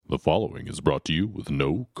The following is brought to you with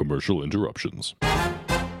no commercial interruptions.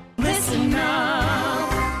 Listen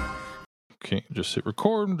now. Okay, just hit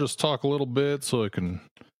record and just talk a little bit so I can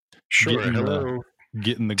Hello.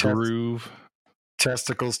 Get in the groove.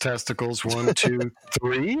 Testicles, 1, 2,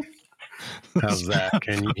 3. How's that?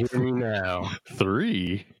 Can you hear me now?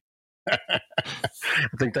 3? I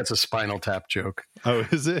think that's a Spinal Tap joke. Oh,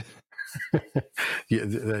 is it?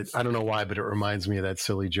 Yeah, I don't know why, but it reminds me of that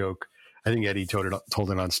silly joke. I think Eddie told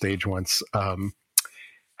it on stage once.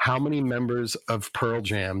 How many members of Pearl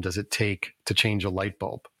Jam does it take to change a light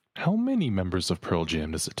bulb? How many members of Pearl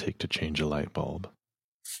Jam does it take to change a light bulb?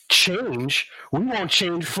 Change? We won't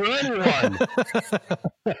change for anyone.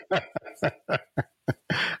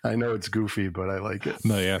 I know it's goofy, but I like it.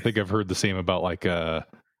 No, yeah, I think I've heard the same about I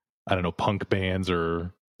don't know, punk bands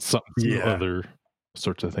or some other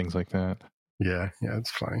sorts of things like that. Yeah,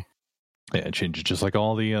 it's funny. Yeah, it changes just like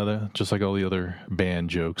all the other band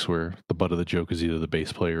jokes where the butt of the joke is either the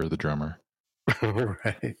bass player or the drummer.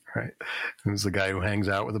 Right. Who's the guy who hangs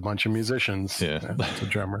out with a bunch of musicians? Yeah, that's a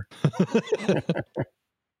drummer.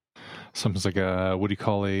 Something's like what do you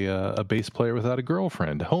call a bass player without a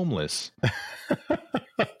girlfriend? Homeless.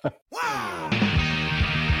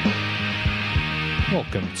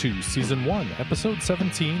 Welcome to Season 1, Episode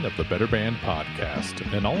 17 of the Better Band Podcast,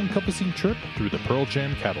 an all-encompassing trip through the Pearl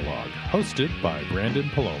Jam catalog, hosted by Brandon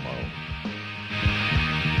Palomo.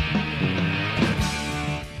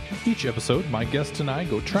 Each episode, my guest and I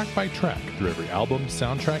go track by track through every album,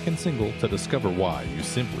 soundtrack, and single to discover why you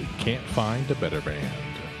simply can't find a better band.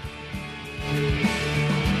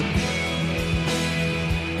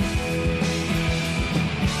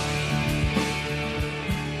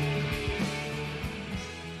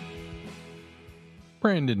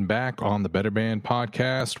 Brandon back on the Better Band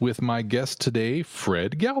Podcast with my guest today,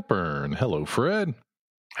 Fred Galpern. Hello, Fred.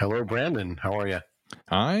 Hello, Brandon. How are you?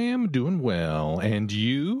 I am doing well. And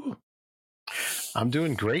you? I'm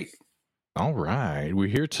doing great. All right. We're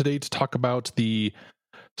here today to talk about the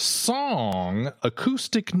song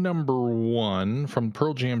Acoustic #1 from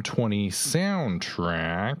Pearl Jam 20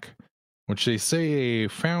 soundtrack, which they say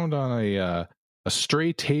found on a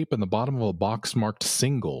stray tape in the bottom of a box marked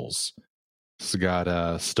singles. It's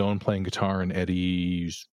got Stone playing guitar and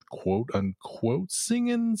Eddie's quote unquote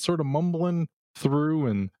singing, sort of mumbling through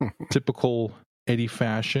in typical Eddie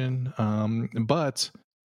fashion. But I'm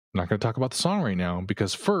not going to talk about the song right now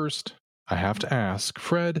because first I have to ask,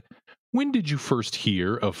 Fred, when did you first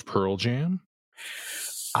hear of Pearl Jam?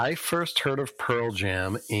 I first heard of Pearl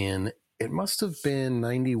Jam it must have been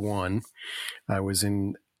 91. I was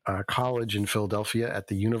in college in Philadelphia at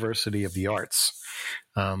the University of the Arts.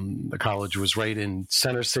 The college was right in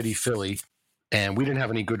Center City, Philly, and we didn't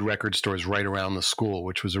have any good record stores right around the school,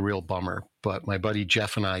 which was a real bummer. But my buddy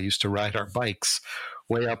Jeff and I used to ride our bikes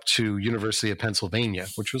way up to University of Pennsylvania,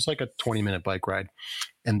 which was like a 20-minute bike ride.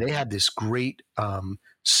 And they had this great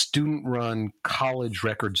student-run college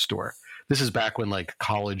record store. This is back when like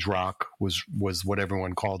college rock was what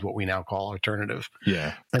everyone called what we now call alternative.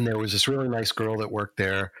 Yeah. And there was this really nice girl that worked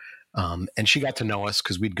there. And she got to know us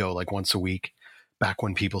because we'd go like once a week back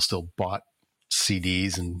when people still bought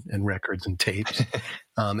CDs and records and tapes.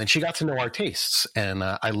 And she got to know our tastes. And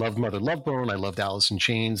I loved Mother Love Bone. I loved Alice in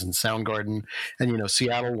Chains and Soundgarden. And,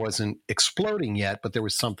 Seattle wasn't exploding yet, but there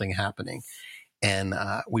was something happening. And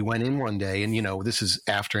we went in one day and, this is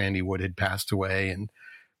after Andy Wood had passed away. And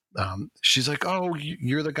she's like, oh,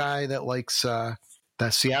 you're the guy that likes that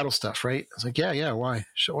Seattle stuff, right? I was like, yeah. Why?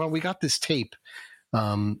 Well, we got this tape.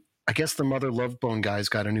 I guess the Mother Love Bone guys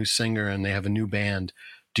got a new singer and they have a new band.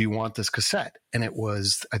 Do you want this cassette? And it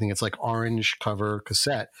was, I think it's like orange cover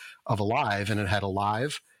cassette of Alive. And it had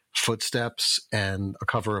Alive, Footsteps, and a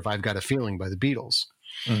cover of I've Got a Feeling by the Beatles.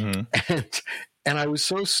 Mm-hmm. And I was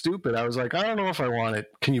so stupid. I was like, I don't know if I want it.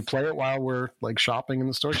 Can you play it while we're like shopping in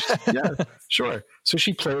the store? She said, yeah, sure. So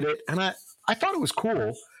she played it. And I thought it was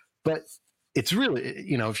cool, but it's really,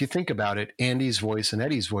 if you think about it, Andy's voice and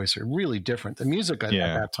Eddie's voice are really different. The music at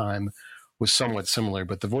that time was somewhat similar,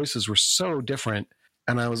 but the voices were so different.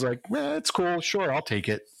 And I was like, it's cool. Sure, I'll take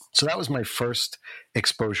it. So that was my first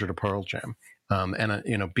exposure to Pearl Jam.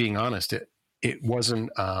 Being honest, it wasn't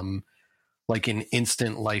like an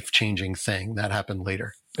instant life-changing thing. That happened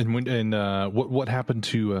later. And what happened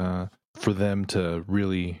for them to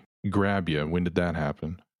really grab you? When did that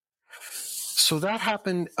happen? So that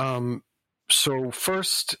happened. So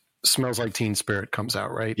first, Smells Like Teen Spirit comes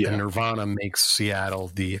out, right? Yeah. And Nirvana makes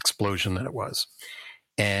Seattle the explosion that it was.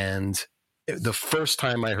 And the first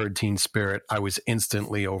time I heard Teen Spirit, I was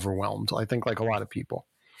instantly overwhelmed. I think like a lot of people.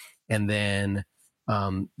 And then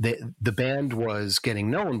The band was getting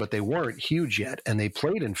known, but they weren't huge yet. And they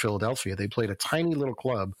played in Philadelphia. They played a tiny little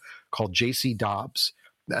club called J.C. Dobbs.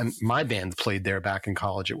 And my band played there back in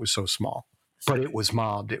college. It was so small, but it was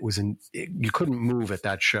mobbed. You couldn't move at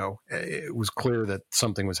that show. It was clear that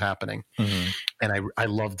something was happening. Mm-hmm. And I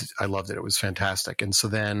loved it. It was fantastic. And so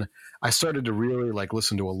then I started to really like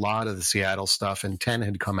listen to a lot of the Seattle stuff, and 10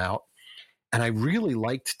 had come out, and I really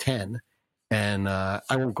liked 10. And I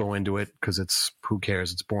won't go into it because who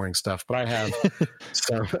cares? It's boring stuff. But I have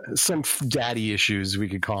some daddy issues, we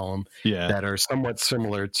could call them, that are somewhat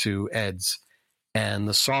similar to Ed's. And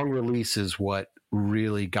the song Release is what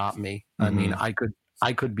really got me. Mm-hmm. I mean,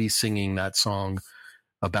 I could be singing that song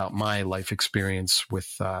about my life experience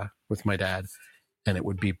with my dad, and it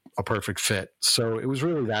would be a perfect fit. So it was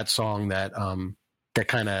really that song that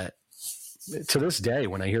kind of, to this day,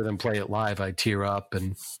 when I hear them play it live, I tear up.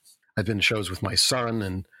 And I've been to shows with my son,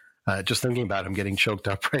 and just thinking about him getting choked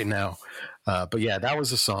up right now. But yeah, that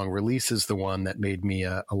was the song. Release is the one that made me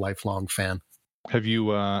a lifelong fan. Have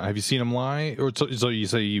you seen them live? Or so you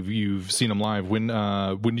say you've seen them live. When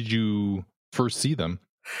did you first see them?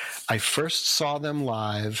 I first saw them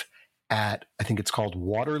live at, I think it's called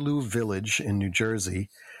Waterloo Village in New Jersey,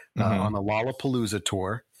 on a Lollapalooza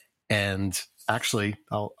tour. And actually,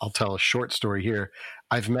 I'll tell a short story here.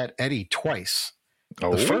 I've met Eddie twice.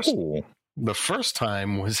 Oh. The first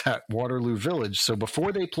time was at Waterloo Village. So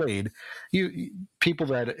before they played, people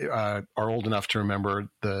that are old enough to remember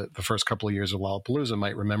the first couple of years of Lollapalooza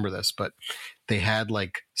might remember this, but they had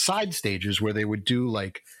like side stages where they would do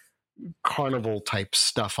like carnival type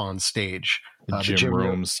stuff on stage. Jim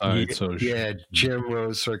Rome side show. Yeah, Jim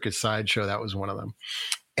Rose Circus sideshow. That was one of them.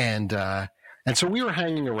 And so we were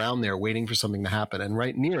hanging around there waiting for something to happen. And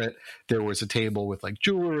right near it, there was a table with like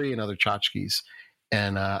jewelry and other tchotchkes.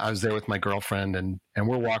 And I was there with my girlfriend, and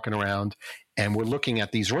we're walking around, and we're looking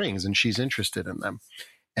at these rings, and she's interested in them.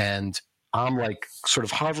 And I'm like sort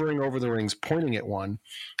of hovering over the rings, pointing at one.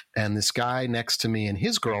 And this guy next to me and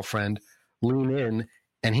his girlfriend lean in,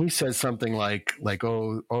 and he says something like,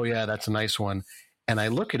 oh yeah, that's a nice one. And I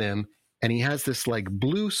look at him, and he has this like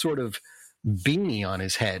blue sort of beanie on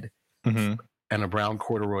his head, and a brown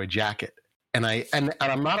corduroy jacket. And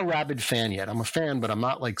I'm not a rabid fan yet. I'm a fan, but I'm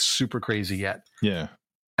not like super crazy yet. Yeah.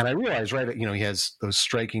 And I realized he has those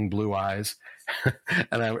striking blue eyes,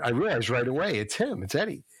 and I realized right away it's him, it's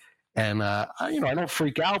Eddie. And I don't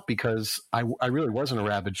freak out because I really wasn't a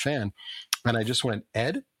rabid fan, and I just went,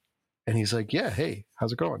 Ed, and he's like, yeah, hey,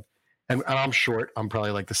 how's it going? And I'm short. I'm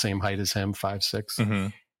probably like the same height as him,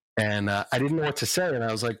 5'6". And I didn't know what to say. And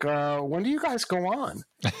I was like, when do you guys go on?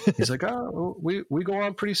 He's like, oh, we go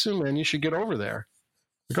on pretty soon, man. You should get over there.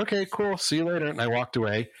 Like, okay, cool. See you later. And I walked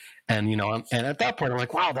away. And, and at that point, I'm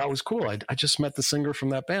like, wow, that was cool. I just met the singer from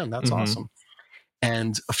that band. That's awesome.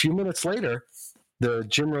 And a few minutes later, the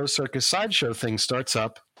Jim Rose Circus sideshow thing starts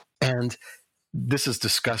up. And this is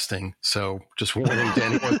disgusting. So just warning to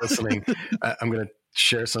anyone listening, I'm going to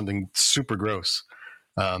share something super gross.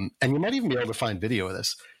 And you might even be able to find video of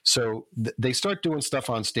this. So they start doing stuff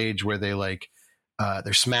on stage where they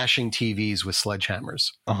they're smashing TVs with sledgehammers.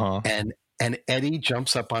 And Eddie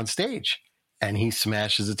jumps up on stage and he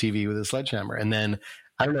smashes a TV with a sledgehammer. And then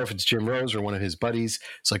I don't know if it's Jim Rose or one of his buddies.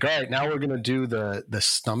 It's like, all right, now we're going to do the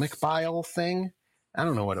stomach bile thing. I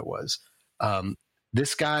don't know what it was.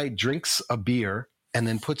 This guy drinks a beer and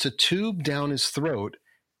then puts a tube down his throat.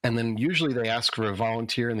 And then usually they ask for a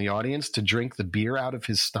volunteer in the audience to drink the beer out of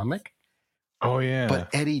his stomach. Oh, yeah. But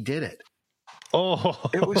Eddie did it. Oh.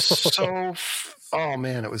 It was so, oh,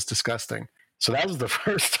 man, it was disgusting. So that was the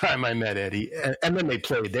first time I met Eddie. And then they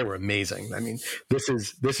played. They were amazing. I mean, this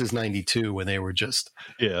is 92 when they were just,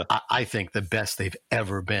 I think, the best they've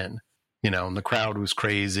ever been. And the crowd was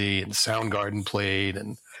crazy, and Soundgarden played,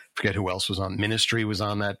 and I forget who else was on. Ministry was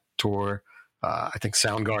on that tour. I think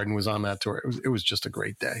Soundgarden was on that tour. It was just a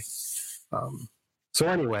great day. So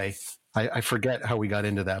anyway, I forget how we got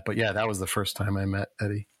into that, but yeah, that was the first time I met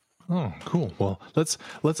Eddie. Oh, cool. Well,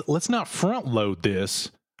 let's not front load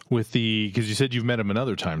this with because you said you've met him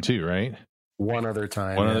another time too, right? One other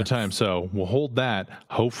time. Other time. So we'll hold that.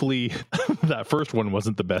 Hopefully that first one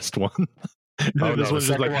wasn't the best one. This one's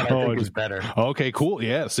just like, I think was better. Okay, cool.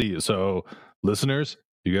 Yeah. See, so listeners,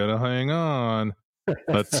 you gotta hang on.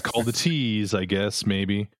 Let's call the tease, I guess,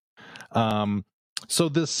 maybe. So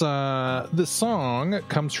this song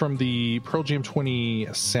comes from the Pearl Jam 20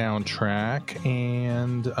 soundtrack,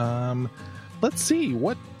 and let's see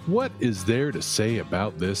what is there to say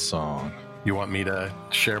about this song. You want me to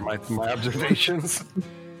share my observations?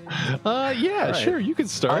 Yeah, right. Sure. You can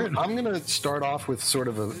start. I'm going to start off with sort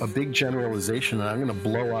of a big generalization, and I'm going to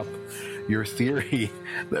blow up your theory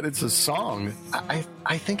that it's a song.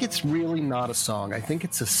 I think it's really not a song. I think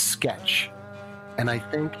it's a sketch. And I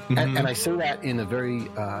think, and I say that in a very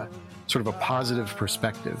sort of a positive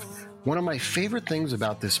perspective. One of my favorite things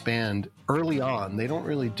about this band early on, they don't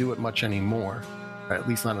really do it much anymore, or at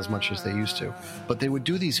least not as much as they used to, but they would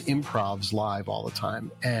do these improvs live all the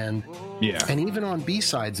time. And even on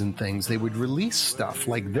B-sides and things, they would release stuff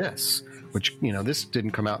like this, which, you know, this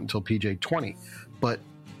didn't come out until PJ20, but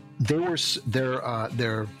their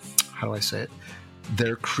how do I say it?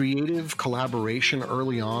 Their creative collaboration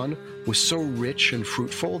early on was so rich and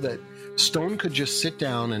fruitful that Stone could just sit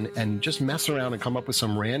down and just mess around and come up with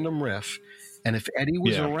some random riff. And if Eddie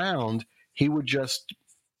was around, he would just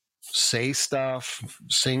say stuff,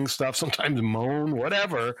 sing stuff, sometimes moan,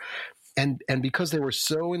 whatever. And because they were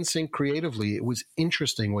so in sync creatively, it was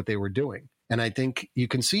interesting what they were doing. And I think you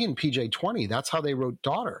can see in PJ20, that's how they wrote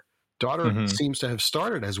Daughter. Daughter seems to have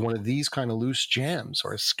started as one of these kind of loose jams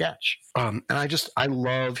or a sketch. And I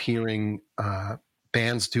love hearing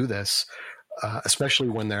bands do this, especially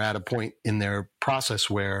when they're at a point in their process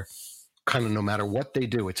where kind of no matter what they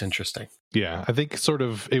do, it's interesting. Yeah, I think sort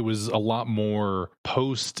of it was a lot more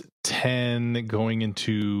post 10 going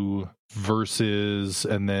into Versus,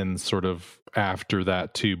 and then sort of after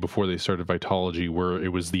that too, before they started Vitology, where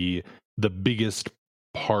it was the biggest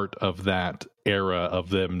part of that era of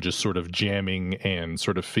them just sort of jamming and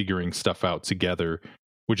sort of figuring stuff out together,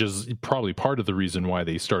 which is probably part of the reason why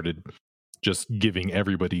they started just giving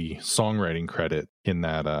everybody songwriting credit in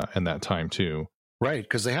that time too. Right,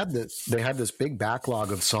 because they had this big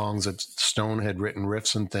backlog of songs that Stone had written,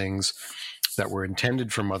 riffs and things that were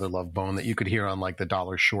intended for Mother Love Bone that you could hear on like the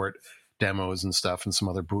Dollar Short demos and stuff and some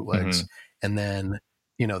other bootlegs. And then,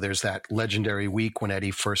 you know, there's that legendary week when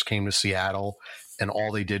Eddie first came to Seattle and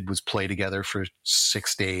all they did was play together for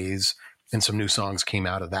 6 days and some new songs came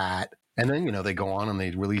out of that. And then, you know, they go on and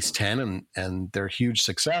they release 10 and they're a huge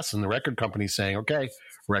success. And the record company's saying, okay,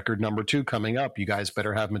 record number 2 coming up. You guys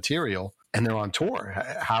better have material. And they're on tour.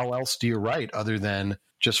 How else do you write other than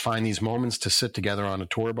just find these moments to sit together on a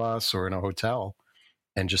tour bus or in a hotel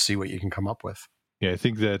and just see what you can come up with? Yeah, I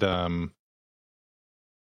think that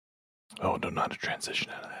oh, don't know how to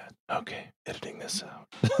transition out of that. Okay, editing this out.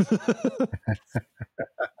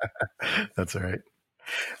 That's all right.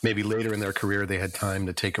 Maybe later in their career, they had time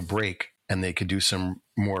to take a break and they could do some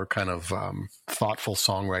more kind of thoughtful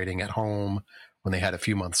songwriting at home when they had a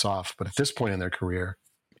few months off. But at this point in their career,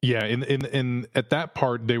 yeah, in at that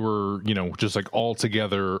part, they were, you know, just like all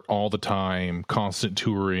together all the time, constant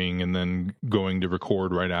touring, and then going to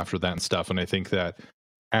record right after that and stuff. And I think that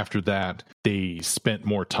after that, they spent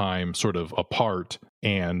more time sort of apart.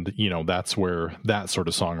 And, you know, that's where that sort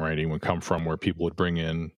of songwriting would come from, where people would bring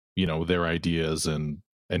in, you know, their ideas and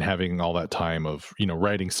having all that time of, you know,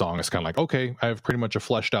 writing songs. Kind of like, okay, I have pretty much a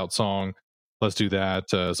fleshed out song. Let's do that.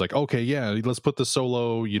 It's like, okay, yeah, let's put the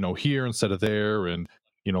solo, you know, here instead of there. And,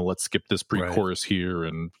 you know, let's skip this pre-chorus here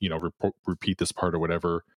and, you know, repeat this part or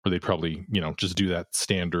whatever. Or they'd probably, you know, just do that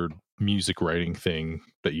standard music writing thing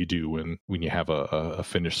that you do when you have a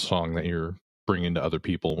finished song that you're bringing to other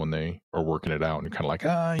people when they are working it out. And you're kind of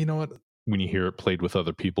like, you know what? When you hear it played with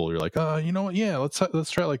other people, you're like, you know what? Yeah, let's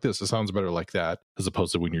try it like this. It sounds better like that, as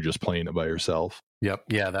opposed to when you're just playing it by yourself. Yep.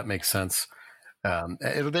 Yeah, that makes sense.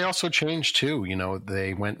 They also changed too. You know,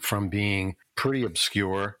 they went from being pretty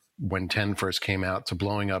obscure when 10 first came out to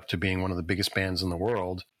blowing up to being one of the biggest bands in the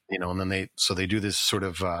world, you know, and then they do this sort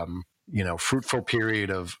of, you know, fruitful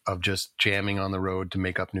period of just jamming on the road to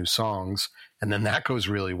make up new songs. And then that goes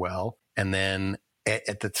really well. And then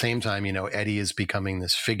at the same time, you know, Eddie is becoming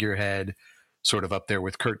this figurehead sort of up there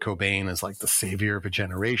with Kurt Cobain as like the savior of a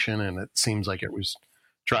generation. And it seems like it was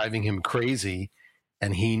driving him crazy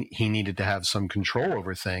and he needed to have some control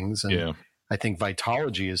over things. And yeah. I think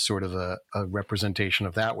Vitology is sort of a representation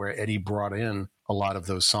of that, where Eddie brought in a lot of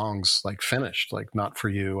those songs, like finished, like Not For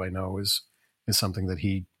You, I know is something that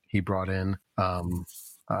he brought in.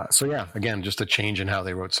 So yeah, again, just a change in how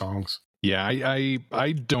they wrote songs. Yeah,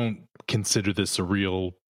 I don't consider this a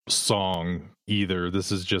real song either.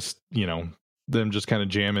 This is just, you know, them just kind of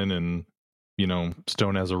jamming, and, you know,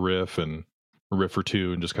 Stone has a riff and a riff or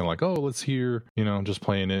two and just kind of like, oh, let's hear, you know, just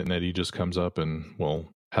playing it. And Eddie just comes up and, well,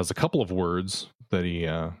 has a couple of words that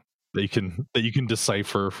that you can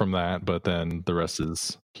decipher from that, but then the rest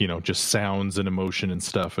is, you know, just sounds and emotion and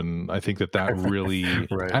stuff. And I think that really,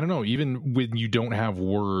 right. I don't know, even when you don't have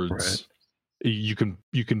words, right. you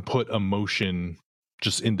can put emotion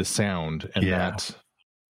just into sound, and that,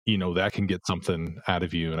 you know, that can get something out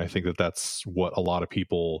of you. And I think that's what a lot of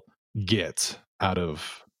people get out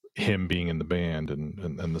of him being in the band and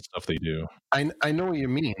the stuff they do. I know what you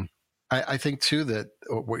mean. I think too that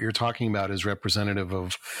what you're talking about is representative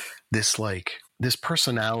of this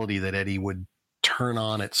personality that Eddie would turn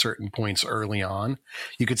on at certain points early on.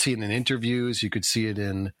 You could see it in interviews. You could see it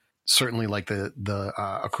in certainly like the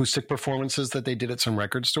acoustic performances that they did at some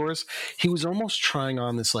record stores. He was almost trying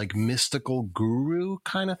on this like mystical guru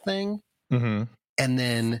kind of thing. Mm-hmm. And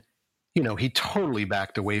then, he totally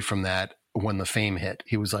backed away from that when the fame hit.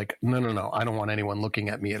 He was like, no, I don't want anyone looking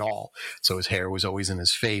at me at all. So his hair was always in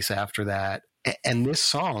his face after that. And this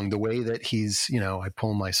song, the way that he's, I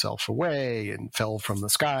pull myself away and fell from the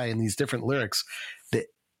sky, and these different lyrics that,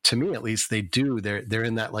 to me at least, they're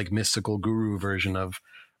in that like mystical guru version of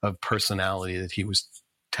personality that he was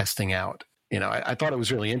testing out. I thought it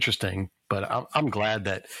was really interesting, but I'm glad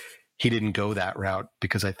that he didn't go that route,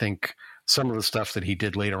 because I think some of the stuff that he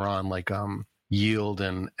did later on, like Yield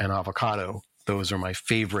and Avocado, those are my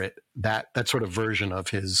favorite. That sort of version of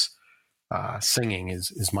his singing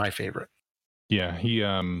is my favorite. Yeah, he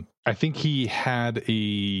I think he had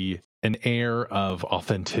an air of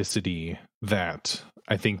authenticity that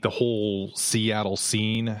I think the whole Seattle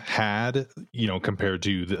scene had, compared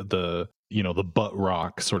to the butt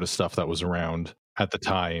rock sort of stuff that was around at the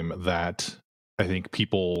time, that I think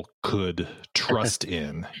people could trust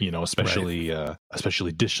in, especially Right.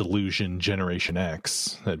 Especially disillusioned Generation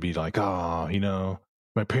X. That'd be like,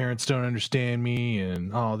 my parents don't understand me,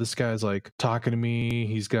 and this guy's like talking to me.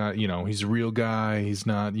 He's got, he's a real guy. He's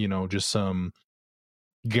not, just some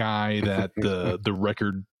guy that the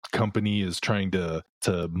record company is trying to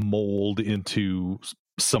mold into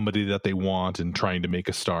somebody that they want and trying to make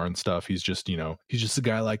a star and stuff. He's just a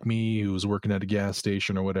guy like me who was working at a gas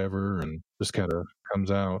station or whatever, and just kind of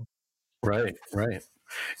comes out. Right.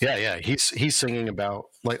 Yeah. He's singing about,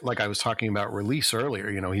 like I was talking about Release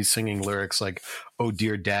earlier. He's singing lyrics like, "Oh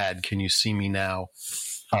dear Dad, can you see me now?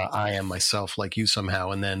 I am myself like you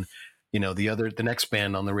somehow." And then, the next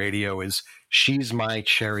band on the radio is "She's My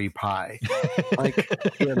Cherry Pie." Like,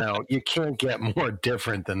 you can't get more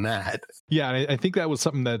different than that. Yeah, and I think that was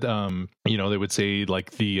something that they would say,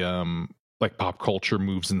 like the like pop culture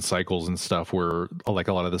moves in cycles and stuff, where like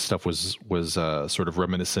a lot of this stuff was sort of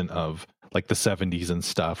reminiscent of like the 70s and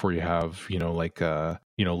stuff, where you have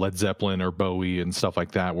Led Zeppelin or Bowie and stuff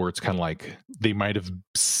like that, where it's kind of like they might have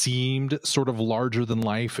seemed sort of larger than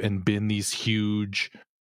life and been these huge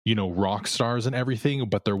rock stars and everything,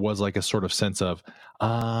 but there was like a sort of sense of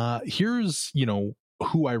here's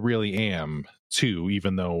who I really am too,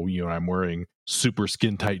 even though I'm wearing super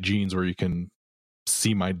skin tight jeans where you can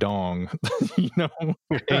see my dong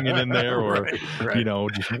hanging in there, or Right.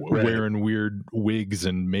 just wearing weird wigs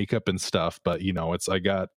and makeup and stuff. But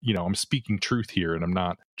I'm speaking truth here, and I'm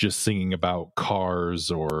not just singing about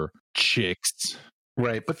cars or chicks.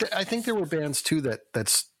 Right. But I think there were bands too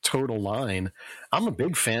that's total line. I'm a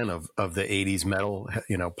big fan of the 80s metal,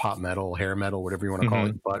 pop metal, hair metal, whatever you want to call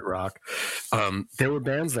it, butt rock. There were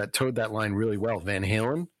bands that towed that line really well. Van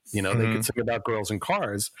Halen, they could sing about girls and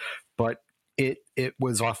cars, but it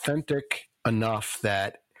was authentic enough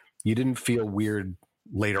that you didn't feel weird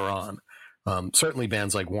later on. Certainly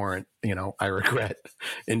bands like Warrant, I regret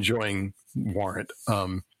enjoying Warrant.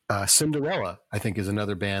 Cinderella, I think, is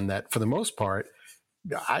another band that for the most part,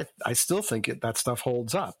 I still think that stuff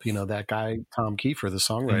holds up. That guy, Tom Kiefer, the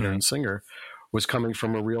songwriter and singer, was coming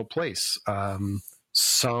from a real place.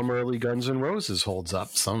 Some early Guns N' Roses holds up.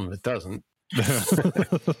 Some of it doesn't.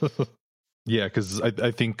 Yeah, because I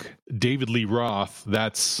think David Lee Roth,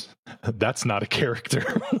 that's not a character.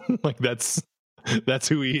 Like that's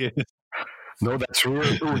who he is. No, that's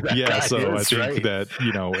really who that guy so is, I think right?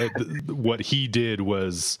 that what he did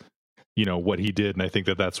was what he did, and I think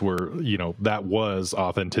that's where that was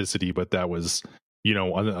authenticity, but that was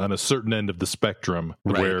on a certain end of the spectrum.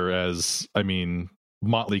 Right. Whereas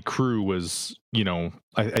Motley Crue was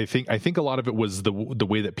I think a lot of it was the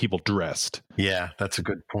way that people dressed. Yeah, that's a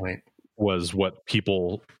good point. Was what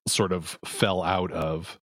people sort of fell out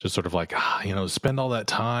of. Just sort of like, spend all that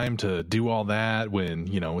time to do all that when,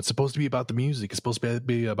 it's supposed to be about the music. It's supposed to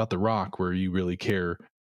be about the rock, where you really care,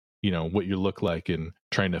 what you look like, and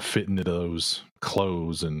trying to fit into those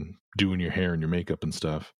clothes and doing your hair and your makeup and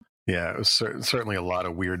stuff. Yeah, it was certainly a lot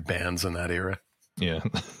of weird bands in that era. Yeah.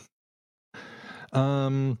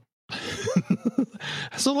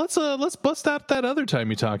 So let's bust out that other time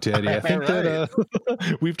you talked to Eddie. I think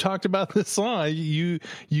that we've talked about this song. You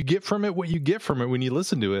get from it what you get from it when you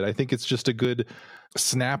listen to it. I think it's just a good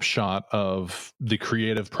snapshot of the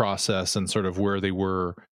creative process and sort of where they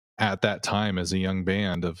were at that time as a young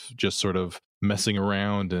band, of just sort of messing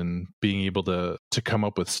around and being able to come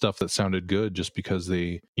up with stuff that sounded good just because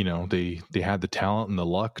they had the talent and the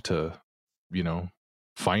luck to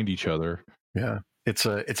find each other. Yeah. It's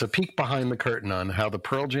a peek behind the curtain on how the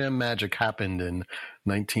Pearl Jam magic happened in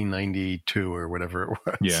 1992 or whatever it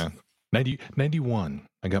was. Yeah. 91.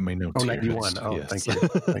 I got my notes Oh, here. 91. Oh, yes. thank you.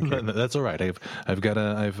 Thank you. That's all right. I've got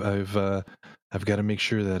to make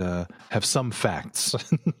sure that have some facts.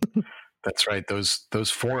 That's right.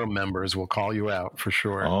 Those forum members will call you out for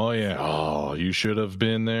sure. Oh yeah. Oh, you should have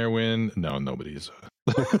been there when. No, nobody's.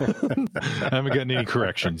 I haven't gotten any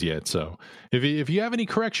corrections yet. So if you have any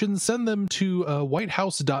corrections, send them to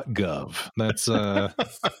whitehouse.gov. That's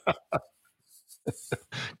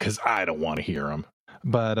because I don't want to hear them.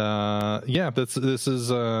 But yeah, this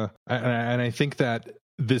is and I think that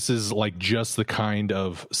this is like just the kind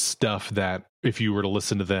of stuff that if you were to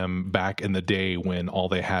listen to them back in the day when all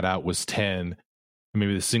they had out was 10,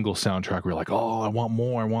 maybe the single soundtrack, we're like, oh, I want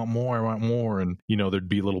more. And, there'd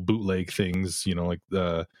be little bootleg things, like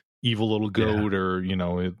the Evil Little Goat or,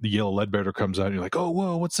 the Yellow Ledbetter comes out and you're like, oh,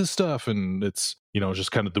 whoa, what's this stuff? And it's,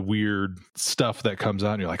 just kind of the weird stuff that comes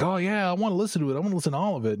out and you're like, oh, yeah, I want to listen to it. I want to listen to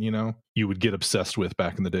all of it, you would get obsessed with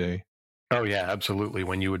back in the day. Oh, yeah, absolutely.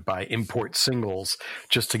 When you would buy import singles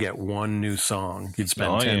just to get one new song, you'd spend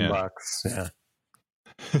 $10. Yeah.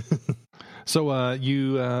 So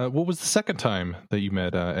what was the second time that you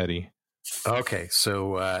met Eddie? Okay,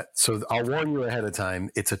 so I'll warn you ahead of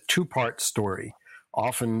time. It's a 2-part story.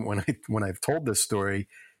 Often when I've told this story,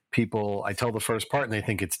 I tell the first part and they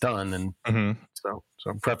think it's done, and so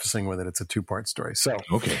I'm prefacing with it. It's a 2-part story. So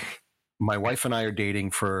okay, my wife and I are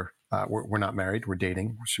dating for we're not married. We're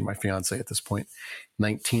dating. She's my fiance at this point.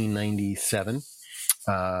 1997.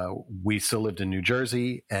 We still lived in New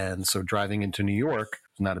Jersey, and so driving into New York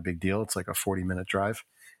was not a big deal. It's like a 40-minute drive.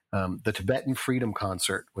 The Tibetan Freedom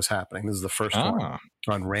Concert was happening. This is the first one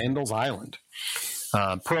on Randall's Island.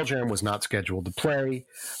 Pearl Jam was not scheduled to play.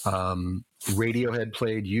 Radiohead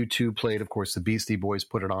played. U2 played. Of course, the Beastie Boys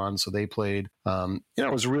put it on, so they played.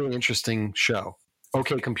 It was a really interesting show.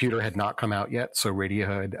 OK Computer had not come out yet, so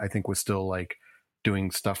Radiohead, I think, was still like doing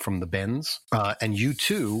stuff from the bends. And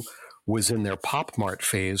U2 was in their Pop Mart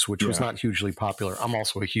phase, which was not hugely popular. I'm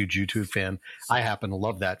also a huge U2 fan. I happen to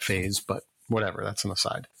love that phase, but whatever, that's an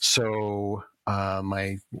aside. So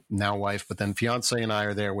my now wife, but then fiance and I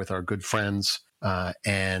are there with our good friends.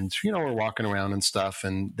 And, we're walking around and stuff,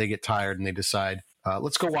 and they get tired and they decide,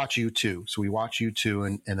 let's go watch U2. So we watch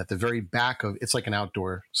U2, and at the very back it's like an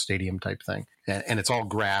outdoor stadium type thing. And it's all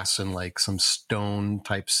grass and like some stone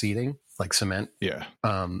type seating, like cement. Yeah.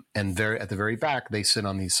 And at the very back, they sit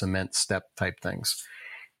on these cement step type things.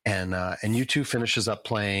 And U2 finishes up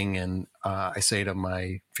playing, and I say to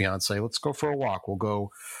my fiance, let's go for a walk. We'll go.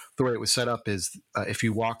 The way it was set up is if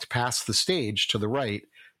you walked past the stage to the right,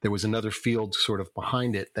 there was another field sort of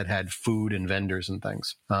behind it that had food and vendors and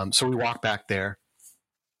things. So we walk back there.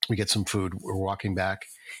 We get some food. We're walking back.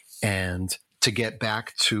 And to get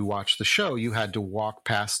back to watch the show, you had to walk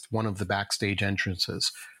past one of the backstage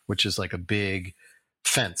entrances, which is like a big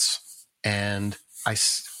fence. And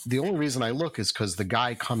the only reason I look is because the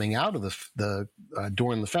guy coming out of the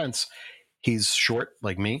door in the fence, he's short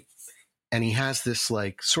like me. And he has this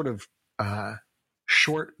like sort of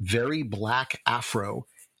short, very black afro.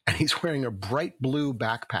 And he's wearing a bright blue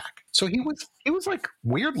backpack. So he was like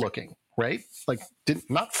weird looking, right? Like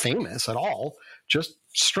not famous at all, just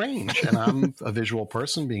strange. And I'm a visual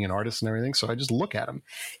person, being an artist and everything. So I just look at him,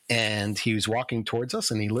 and he was walking towards us,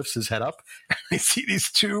 and he lifts his head up. And I see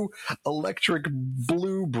these 2 electric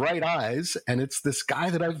blue bright eyes. And it's this guy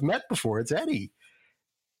that I've met before. It's Eddie.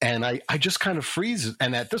 And I just kind of freeze.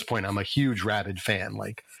 And at this point, I'm a huge Rabid fan,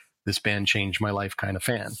 like this band changed my life kind of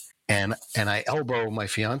fan. And I elbow my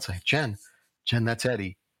fiance, Jen, that's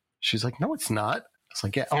Eddie. She's like, no, it's not. I was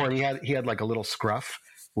like, yeah. Oh, and he had like a little scruff,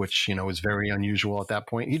 which, was very unusual at that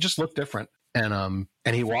point. He just looked different. And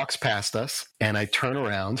he walks past us, and I turn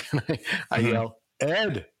around and I yell,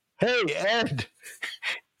 Ed, hey, Ed.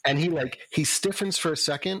 And he stiffens for a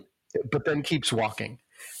second, but then keeps walking.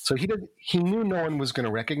 So he knew no one was going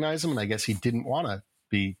to recognize him. And I guess he didn't want to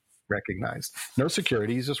be recognized. No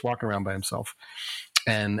security. He's just walking around by himself.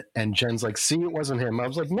 And Jen's like, see, it wasn't him. I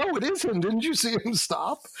was like, no, it is him. Didn't you see him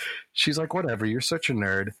stop? She's like, whatever. You're such a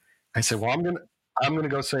nerd. I said, well, I'm going to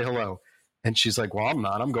go say hello. And she's like, well, I'm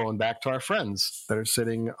not. I'm going back to our friends that are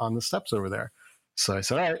sitting on the steps over there. So I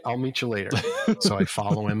said, all right, I'll meet you later. So I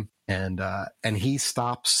follow him, and he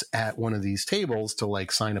stops at one of these tables to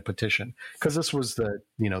like sign a petition, because this was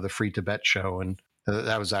the Free Tibet show. And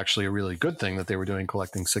that was actually a really good thing that they were doing,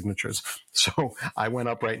 collecting signatures. So I went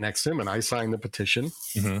up right next to him and I signed the petition,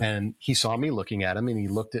 and he saw me looking at him, and he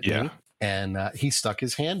looked at me, and he stuck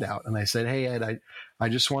his hand out, and I said, hey, Ed, I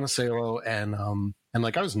just want to say hello. And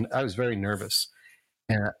like, I was very nervous.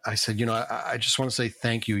 And I said, I just want to say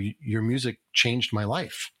thank you. Your music changed my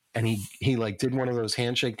life. And he like did one of those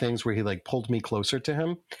handshake things where he like pulled me closer to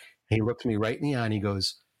him. He looked me right in the eye and he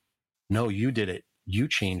goes, "No, you did it. You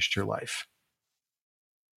changed your life."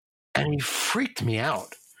 And he freaked me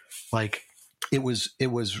out. Like it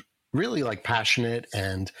was really like passionate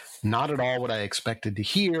and not at all what I expected to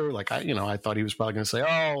hear. Like I thought he was probably going to say,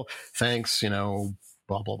 "Oh, thanks,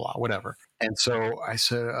 blah, blah, blah, whatever." And so I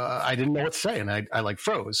said, I didn't know what to say. And I like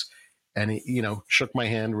froze. And he, shook my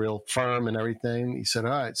hand real firm and everything. He said,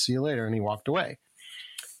 "All right, see you later." And he walked away.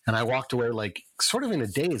 And I walked away like sort of in a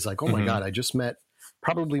daze, like, oh my God, I just met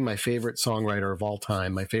probably my favorite songwriter of all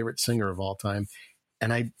time, my favorite singer of all time.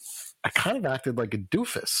 And I kind of acted like a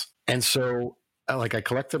doofus. And so I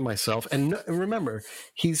collected myself. And remember,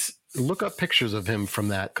 look up pictures of him from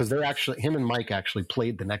that, because him and Mike actually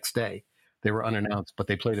played the next day. They were unannounced, but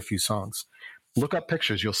they played a few songs. Look up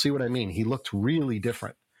pictures. You'll see what I mean. He looked really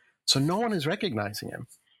different. So no one is recognizing him.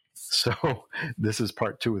 So this is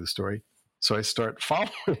part 2 of the story. So I start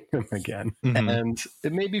following him again. And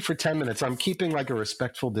it may be for 10 minutes. I'm keeping like a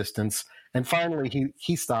respectful distance. And finally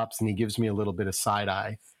he stops and he gives me a little bit of side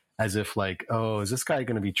eye, as if like, oh, is this guy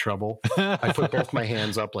going to be trouble? I put both my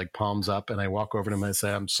hands up, like palms up, and I walk over to him and I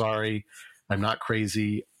say, "I'm sorry. I'm not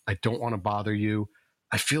crazy. I don't want to bother you.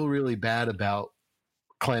 I feel really bad about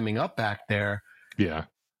clamming up back there. Yeah.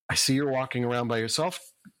 I see you're walking around by yourself.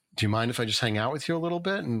 Do you mind if I just hang out with you a little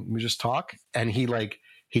bit and we just talk?" And he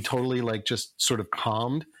totally like just sort of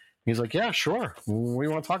calmed. He's like, "Yeah, sure. What do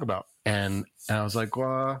you want to talk about?" And I was like,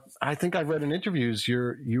 "Well, I think I've read in interviews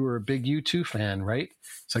you were a big U2 fan, right?"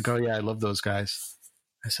 It's like, "Oh yeah, I love those guys."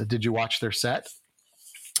 I said, "Did you watch their set?"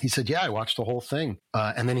 He said, "Yeah, I watched the whole thing."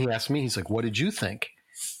 And then he asked me, he's like, "What did you think?"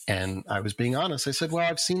 And I was being honest. I said, "Well,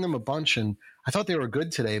 I've seen them a bunch and I thought they were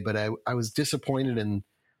good today, but I was disappointed in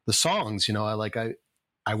the songs.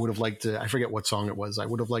 I would have liked to, I forget what song it was. I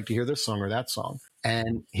would have liked to hear this song or that song."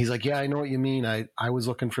 And he's like, "Yeah, I know what you mean. I was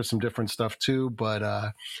looking for some different stuff too,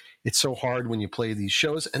 but it's so hard when you play these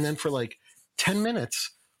shows." And then for like 10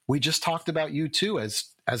 minutes, we just talked about U2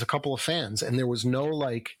 as a couple of fans. And there was no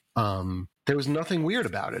there was nothing weird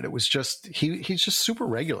about it. It was just, he's just super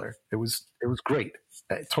regular. It was great.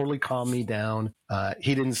 It totally calmed me down.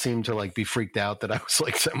 He didn't seem to like be freaked out that I was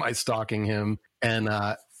like semi-stalking him. And,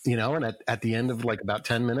 and at the end of like about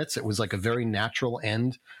 10 minutes, it was like a very natural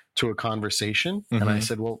end to a conversation. And I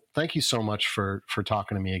said, "Well, thank you so much for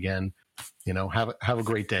talking to me again. Have a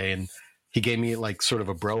great day." And he gave me like sort of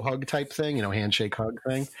a bro hug type thing, handshake hug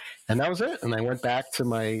thing. And that was it. And I went back to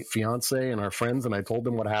my fiance and our friends and I told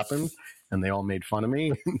them what happened and they all made fun of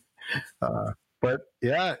me. But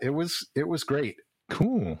yeah, it was great.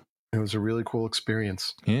 Cool. It was a really cool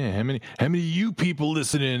experience. Yeah. How many of you people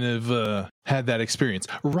listening have had that experience?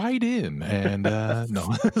 Write in and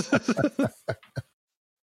no.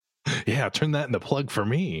 Yeah, turn that into plug for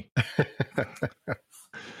me.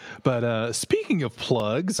 But speaking of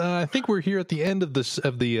plugs, I think we're here at the end of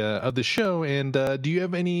the show. And do you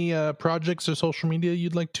have any projects or social media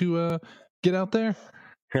you'd like to get out there?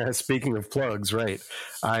 Speaking of plugs, right?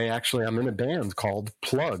 I'm in a band called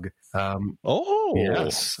Plug. Oh,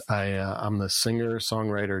 yes. I'm the singer,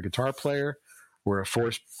 songwriter, guitar player. We're a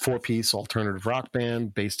four-piece alternative rock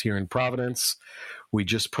band based here in Providence. We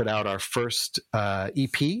just put out our first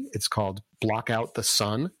EP. It's called Block Out the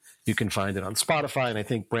Sun. You can find it on Spotify, and I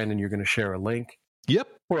think, Brandon, you're going to share a link. Yep.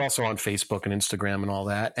 We're also on Facebook and Instagram and all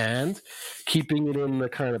that. And keeping it in the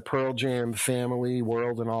kind of Pearl Jam family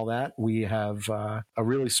world and all that, we have a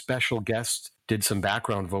really special guest did some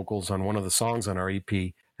background vocals on one of the songs on our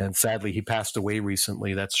EP. And sadly, he passed away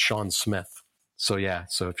recently. That's Sean Smith. So yeah,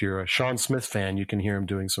 so if you're a Sean Smith fan, you can hear him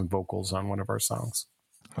doing some vocals on one of our songs.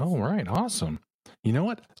 All right, awesome. You know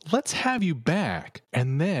what? Let's have you back,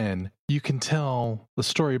 and then you can tell the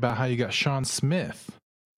story about how you got Sean Smith.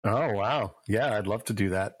 Oh, wow. Yeah, I'd love to do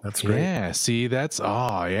that. That's great. Yeah, see,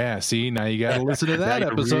 see, now you got to listen to that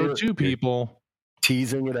episode too, people.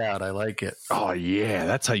 Teasing it out. I like it. Oh, yeah,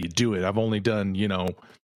 that's how you do it. I've only done,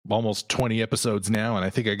 almost 20 episodes now, and I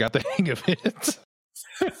think I got the hang of it.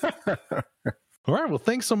 All right. Well,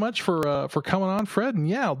 thanks so much for coming on, Fred. And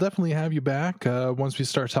yeah, I'll definitely have you back once we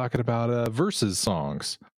start talking about versus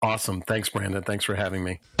songs. Awesome. Thanks, Brandon. Thanks for having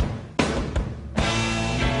me.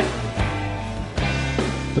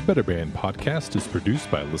 The Better Band podcast is produced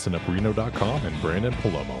by listenupreno.com and Brandon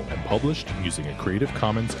Palomo and published using a Creative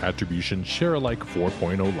Commons Attribution Share-alike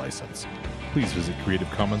 4.0 license. Please visit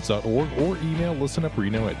creativecommons.org or email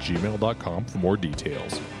listenupreno@gmail.com for more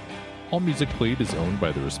details. All music played is owned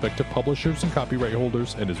by the respective publishers and copyright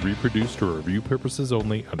holders and is reproduced for review purposes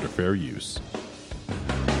only under fair use.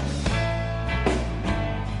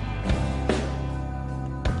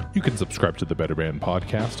 You can subscribe to the Better Band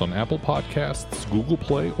Podcast on Apple Podcasts, Google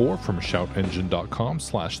Play, or from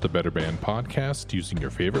shoutengine.com/The Better Band Podcast using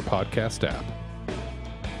your favorite podcast app.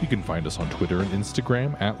 You can find us on Twitter and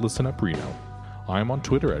Instagram at ListenUpReno. I'm on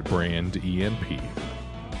Twitter at BrandENP.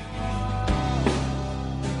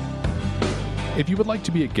 If you would like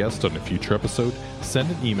to be a guest on a future episode,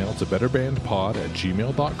 send an email to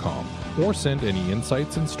betterbandpod@gmail.com or send any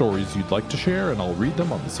insights and stories you'd like to share, and I'll read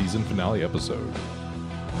them on the season finale episode.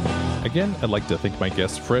 Again, I'd like to thank my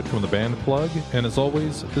guest Fred from the band Plug, and as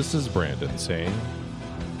always, this is Brandon saying,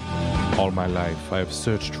 all my life I have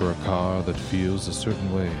searched for a car that feels a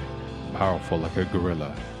certain way, powerful like a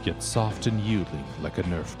gorilla, yet soft and yielding like a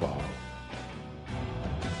Nerf ball.